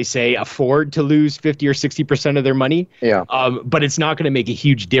necessarily say afford to lose 50 or 60% of their money. Yeah. But it's not going to make a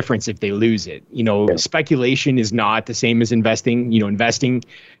huge difference if they lose it. Speculation is not the same as investing. Investing,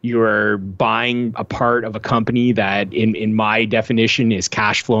 you're buying a part of a company that, in my definition, is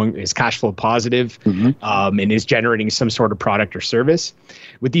cash flow positive, and is generating some sort of product or service.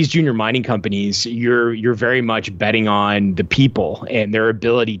 With these junior mining companies, you're very much betting on the people and their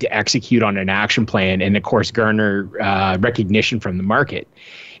ability to execute on an action plan, and of course garner recognition from the market.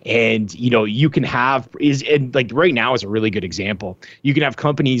 And you can have right now is a really good example. You can have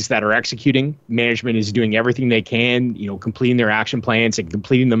companies that are executing, management is doing everything they can, completing their action plans and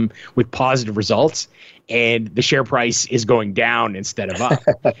completing them with positive results, and the share price is going down instead of up.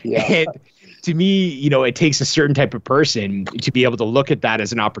 And to me, it takes a certain type of person to be able to look at that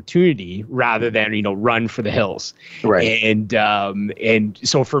as an opportunity rather than, run for the hills. Right. And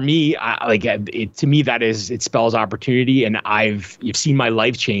so for me, to me, it spells opportunity, and you've seen my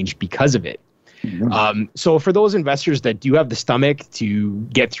life change because of it. So for those investors that do have the stomach to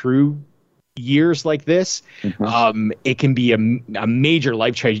get through years like this, it can be a major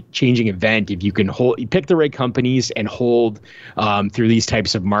life-changing event if you can pick the right companies and hold through these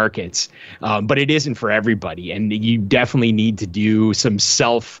types of markets. But it isn't for everybody, and you definitely need to do some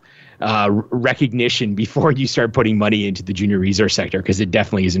recognition before you start putting money into the junior resource sector, because it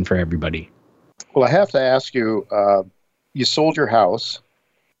definitely isn't for everybody. Well, I have to ask you, you sold your house,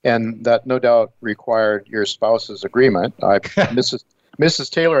 and that no doubt required your spouse's agreement.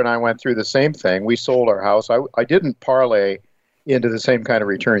 Mrs. Taylor and I went through the same thing. We sold our house. I didn't parlay into the same kind of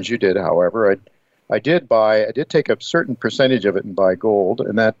returns you did, however. I did take a certain percentage of it and buy gold,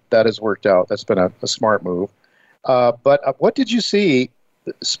 and that has worked out. That's been a smart move. But what did you see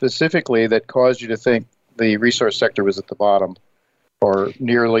specifically that caused you to think the resource sector was at the bottom, or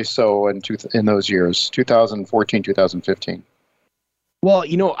nearly so in those years, 2014, 2015? Well,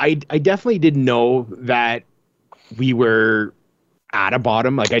 I definitely didn't know that we were at a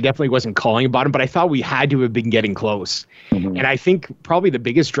bottom. I definitely wasn't calling a bottom, but I thought we had to have been getting close. And I think probably the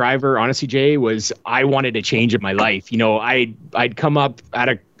biggest driver, honestly, Jay, was I wanted a change in my life. I'd come up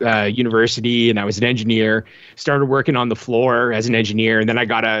at a university, and I was an engineer, started working on the floor as an engineer, and then I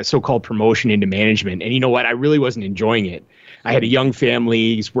got a so-called promotion into management. And you know what? I really wasn't enjoying it. I had a young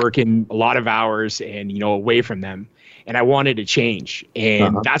family, he's working a lot of hours and, away from them. And I wanted to change.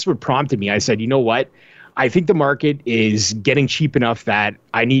 And that's what prompted me. I said, you know what? I think the market is getting cheap enough that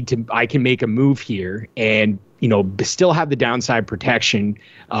I can make a move here and, still have the downside protection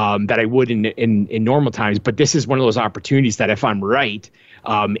that I would in normal times. But this is one of those opportunities that if I'm right,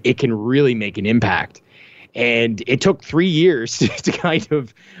 it can really make an impact. And it took 3 years to kind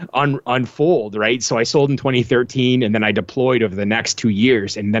of unfold, right? So I sold in 2013, and then I deployed over the next 2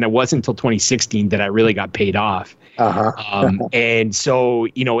 years. And then it wasn't until 2016 that I really got paid off. And so,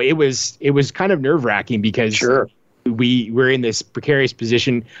 it was kind of nerve-wracking because we were in this precarious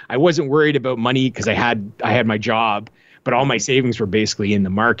position. I wasn't worried about money because I had my job, but all my savings were basically in the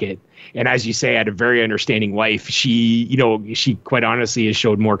market. And as you say, I had a very understanding wife. She quite honestly has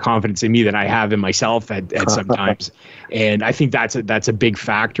showed more confidence in me than I have in myself at some times. And I think that's a big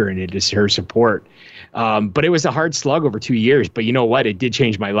factor in it, is her support. But it was a hard slug over 2 years. But you know what? It did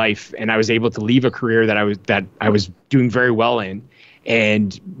change my life, and I was able to leave a career that I was doing very well in,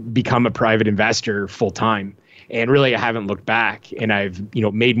 and become a private investor full time. And really, I haven't looked back, and I've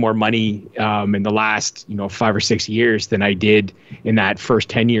made more money in the last 5 or 6 years than I did in that first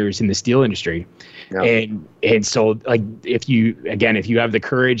 10 years in the steel industry. Yeah. And so, if you have the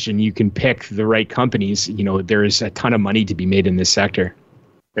courage and you can pick the right companies, there is a ton of money to be made in this sector.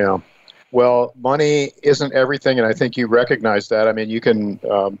 Yeah. Well, money isn't everything, and I think you recognize that. I mean, you can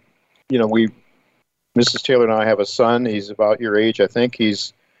Mrs. Taylor and I have a son. He's about your age, I think.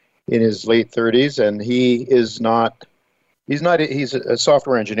 He's in his late 30s, and he's a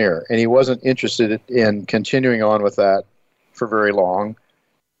software engineer, and he wasn't interested in continuing on with that for very long,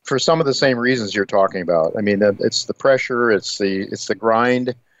 for some of the same reasons you're talking about. I mean, it's the pressure, it's the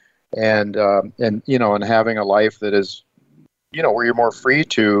grind, and having a life that is, where you're more free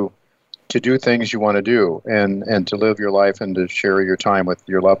to do things you want to do and to live your life and to share your time with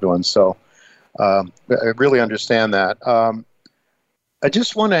your loved ones. So I really understand that. I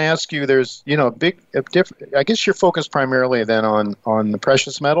just want to ask you, there's, I guess you're focused primarily then on the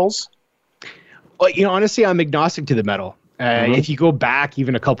precious metals? Well, honestly, I'm agnostic to the metal. If you go back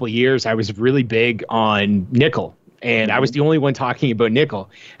even a couple of years, I was really big on nickel. And I was the only one talking about nickel.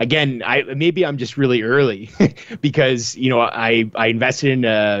 Again, maybe I'm just really early because I invested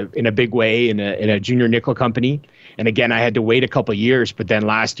in a big way in a junior nickel company, and again I had to wait a couple of years. But then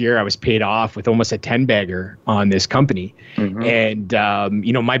last year I was paid off with almost a 10-bagger on this company, and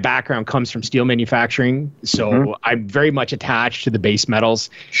my background comes from steel manufacturing, so I'm very much attached to the base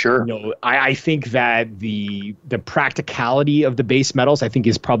metals. Sure. I think that the practicality of the base metals I think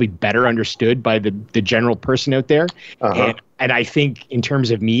is probably better understood by the general person out there. And I think in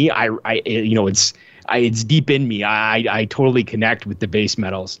terms of me, it's deep in me. I totally connect with the base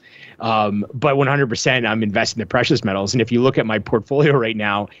metals. But 100% I'm invested in the precious metals. And if you look at my portfolio right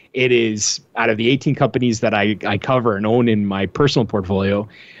now, it is out of the 18 companies that I cover and own in my personal portfolio,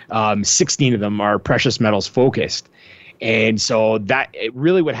 16 of them are precious metals focused. And so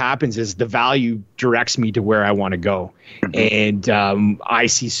really what happens is the value directs me to where I want to go. And I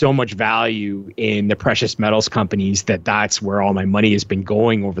see so much value in the precious metals companies that's where all my money has been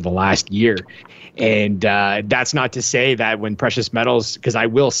going over the last year. And that's not to say that when precious metals, because I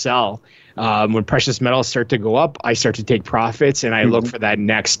will sell, when precious metals start to go up, I start to take profits and I look for that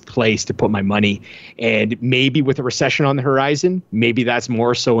next place to put my money. And maybe with a recession on the horizon, maybe that's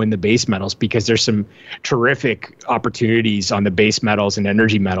more so in the base metals, because there's some terrific opportunities on the base metals and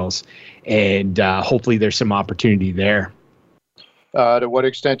energy metals. And hopefully there's some opportunity there. To what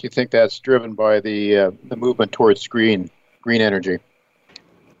extent do you think that's driven by the movement towards green energy?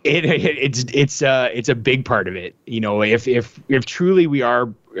 It's a big part of it. If truly we are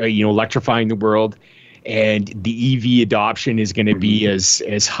electrifying the world, and the EV adoption is going to be as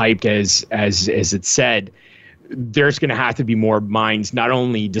hyped as it's said, there's going to have to be more mines not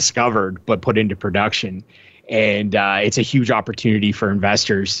only discovered but put into production. And it's a huge opportunity for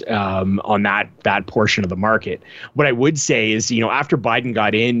investors on that portion of the market. What I would say is, after Biden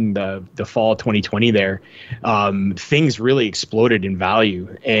got in the fall of 2020 there, things really exploded in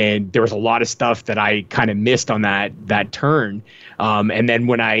value. And there was a lot of stuff that I kind of missed on that turn. And then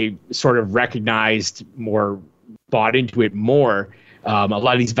when I sort of recognized more, bought into it more, a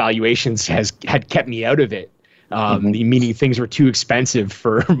lot of these valuations had kept me out of it. Meaning things were too expensive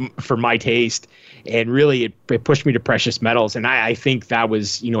for my taste. And really, it pushed me to precious metals. And I think that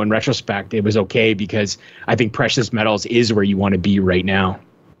was, in retrospect, it was okay, because I think precious metals is where you want to be right now.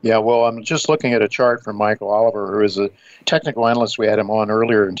 Yeah, well, I'm just looking at a chart from Michael Oliver, who is a technical analyst. We had him on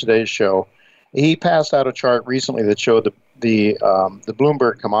earlier in today's show. He passed out a chart recently that showed the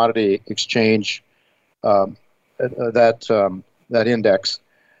Bloomberg Commodity Exchange, that index.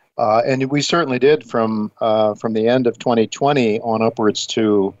 And we certainly did from the end of 2020 on upwards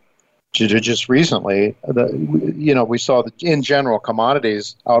to just recently. We saw that in general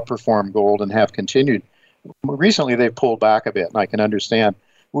commodities outperform gold and have continued. Recently, they've pulled back a bit, and I can understand.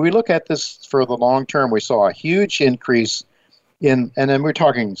 When we look at this for the long term, we saw a huge increase and then we're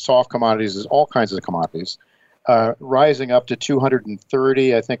talking soft commodities, all kinds of commodities, rising up to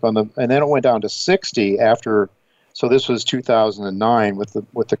 230, I think, and then it went down to 60 after. So this was 2009 with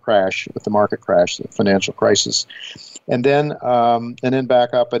the crash, with the market crash, the financial crisis, and then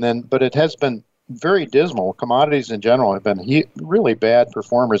back up, but it has been very dismal. Commodities in general have been really bad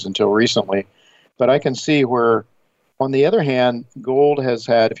performers until recently, but I can see where, on the other hand, gold has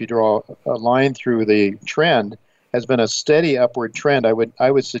had, if you draw a line through the trend, has been a steady upward trend. I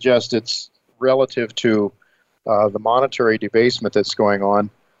would suggest it's relative to the monetary debasement that's going on,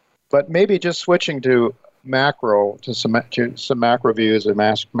 but maybe just switching to some macro views and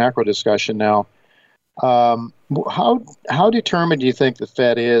macro discussion now. How determined do you think the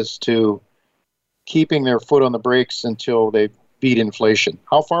Fed is to keeping their foot on the brakes until they beat inflation?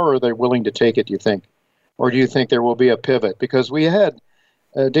 How far are they willing to take it, do you think? Or do you think there will be a pivot? Because we had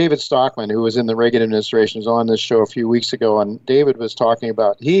David Stockman, who was in the Reagan administration, was on this show a few weeks ago, and David was talking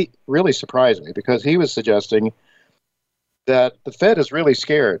about, he really surprised me because he was suggesting that the Fed is really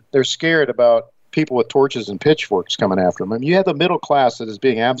scared. They're scared about people with torches and pitchforks coming after them. I mean, you have the middle class that is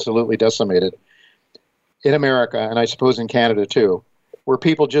being absolutely decimated in America, and I suppose in Canada too, where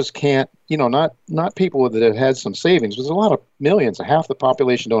people just can't, not people that have had some savings. There's a lot of millions, half the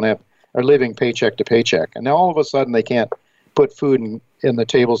population are living paycheck to paycheck, and now all of a sudden they can't put food in the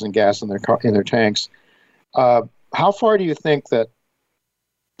tables and gas in their tanks. How far do you think that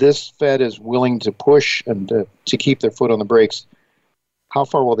this Fed is willing to push and to keep their foot on the brakes? How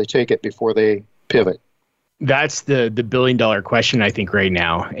far will they take it before they pivot? That's the $1 billion question, I think, right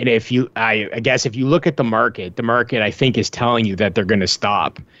now. And I guess if you look at the market I think is telling you that they're going to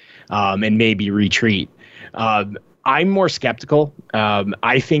stop and maybe retreat. I'm more skeptical.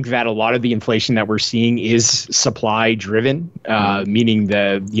 I think that a lot of the inflation that we're seeing is supply driven, meaning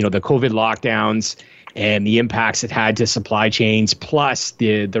the COVID lockdowns and the impacts it had to supply chains, plus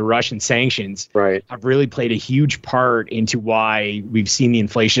the Russian sanctions, have really played a huge part into why we've seen the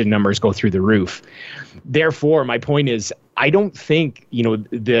inflation numbers go through the roof. Therefore, my point is, I don't think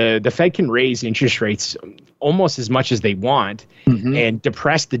the Fed can raise interest rates almost as much as they want and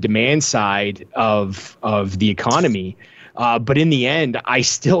depress the demand side of the economy. But in the end, I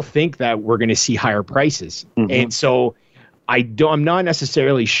still think that we're going to see higher prices, and so. I'm not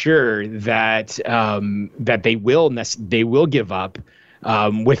necessarily sure that that they will give up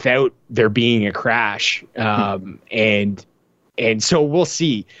without there being a crash, and so we'll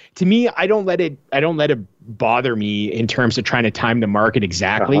see. To me, I don't let it bother me in terms of trying to time the market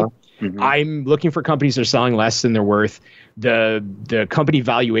exactly. I'm looking for companies that are selling less than they're worth. The company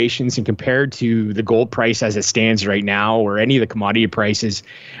valuations, and compared to the gold price as it stands right now, or any of the commodity prices,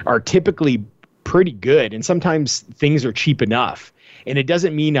 are typically pretty good, and sometimes things are cheap enough. And it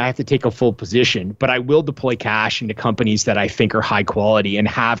doesn't mean I have to take a full position, but I will deploy cash into companies that I think are high quality and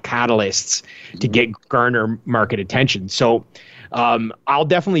have catalysts to garner market attention. So I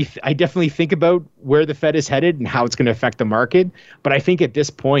definitely think about where the Fed is headed and how it's going to affect the market. But I think at this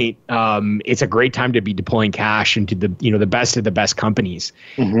point, it's a great time to be deploying cash into the best of the best companies,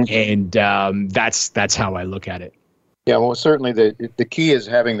 and that's how I look at it. Yeah, well, certainly the key is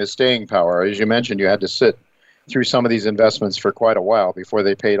having the staying power. As you mentioned, you had to sit through some of these investments for quite a while before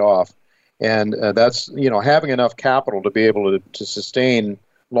they paid off. And that's, having enough capital to be able to sustain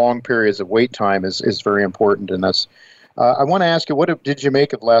long periods of wait time is very important. And that's, I want to ask you, what did you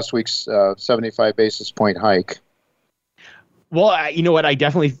make of last week's 75 basis point hike? Well, you know what? I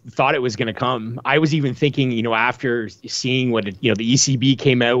definitely thought it was going to come. I was even thinking, after seeing what the ECB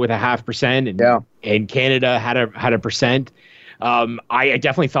came out with 0.5%, and Canada had a 1%. I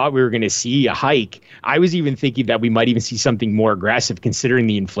definitely thought we were going to see a hike. I was even thinking that we might even see something more aggressive, considering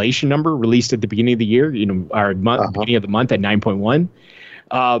the inflation number released at the beginning of the year. Beginning of the month at 9.1.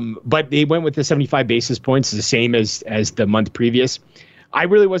 But they went with the 75 basis points, the same as the month previous. I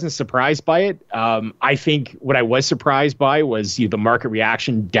really wasn't surprised by it. I think what I was surprised by was the market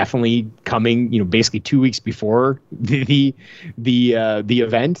reaction definitely coming, basically 2 weeks before the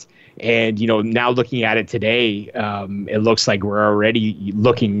event. And now looking at it today, it looks like we're already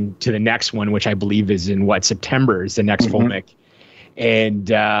looking to the next one, which I believe is in September is the next FOMC. And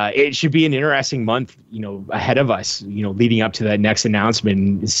it should be an interesting month, ahead of us, leading up to that next announcement,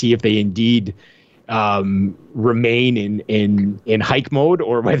 and see if they indeed remain in hike mode,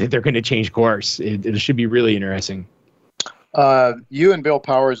 or whether they're going to change course. It should be really interesting. You and Bill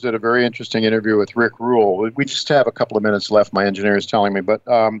Powers did a very interesting interview with Rick Rule. We just have a couple of minutes left, my engineer is telling me, but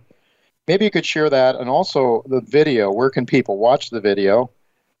maybe you could share that, and also the video. Where can people watch the video?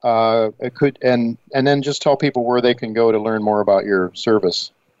 And then just tell people where they can go to learn more about your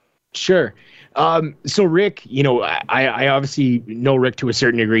service. Sure. So Rick, I obviously know Rick to a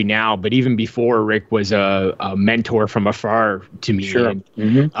certain degree now, but even before, Rick was a mentor from afar to me. Sure.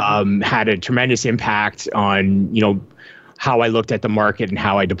 And, had a tremendous impact on, how I looked at the market and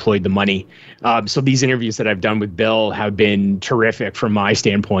how I deployed the money. So these interviews that I've done with Bill have been terrific from my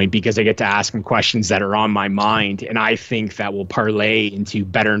standpoint, because I get to ask him questions that are on my mind, and I think that will parlay into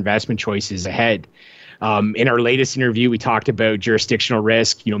better investment choices ahead. In our latest interview, we talked about jurisdictional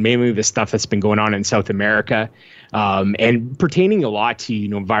risk, mainly the stuff that's been going on in South America, and pertaining a lot to,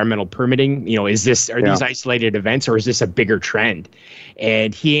 environmental permitting. Are these isolated events, or is this a bigger trend?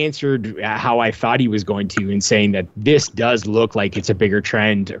 And he answered how I thought he was going to, in saying that this does look like it's a bigger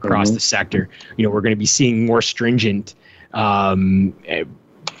trend across the sector. We're going to be seeing more stringent permitting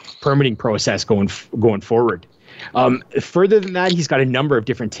process going forward. Further than that, he's got a number of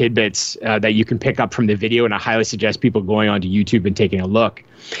different tidbits that you can pick up from the video, and I highly suggest people going onto YouTube and taking a look.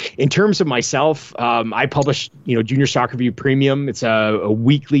 In terms of myself, I publish, Junior Stock Review Premium. It's a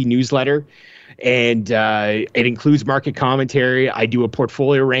weekly newsletter, And it includes market commentary. I do a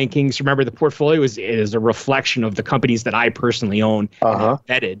portfolio rankings. Remember, the portfolio is a reflection of the companies that I personally own and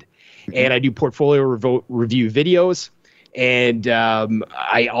vetted. And I do portfolio review videos. And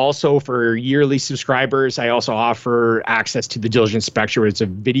I also, for yearly subscribers, I also offer access to the Diligence Spectrum. It's a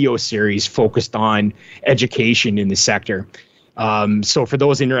video series focused on education in the sector. So for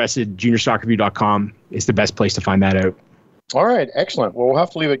those interested, juniorstockreview.com is the best place to find that out. All right, excellent. Well, we'll have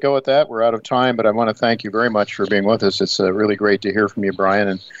to leave it go at that. We're out of time, but I want to thank you very much for being with us. It's really great to hear from you, Brian,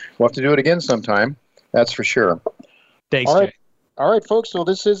 and we'll have to do it again sometime. That's for sure. Thanks, All right. Jay. All right, folks, so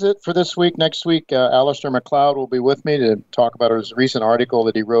this is it for this week. Next week, Alistair McLeod will be with me to talk about his recent article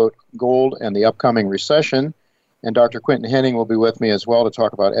that he wrote, Gold and the Upcoming Recession. And Dr. Quentin Henning will be with me as well to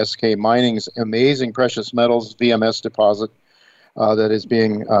talk about SK Mining's amazing precious metals VMS deposit that is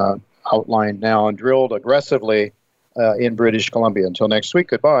being outlined now and drilled aggressively in British Columbia. Until next week,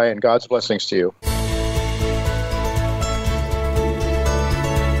 goodbye, and God's blessings to you.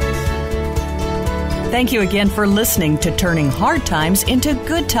 Thank you again for listening to Turning Hard Times into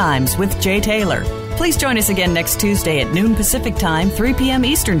Good Times with Jay Taylor. Please join us again next Tuesday at noon Pacific Time, 3 p.m.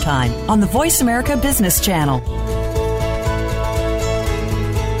 Eastern Time on the Voice America Business Channel.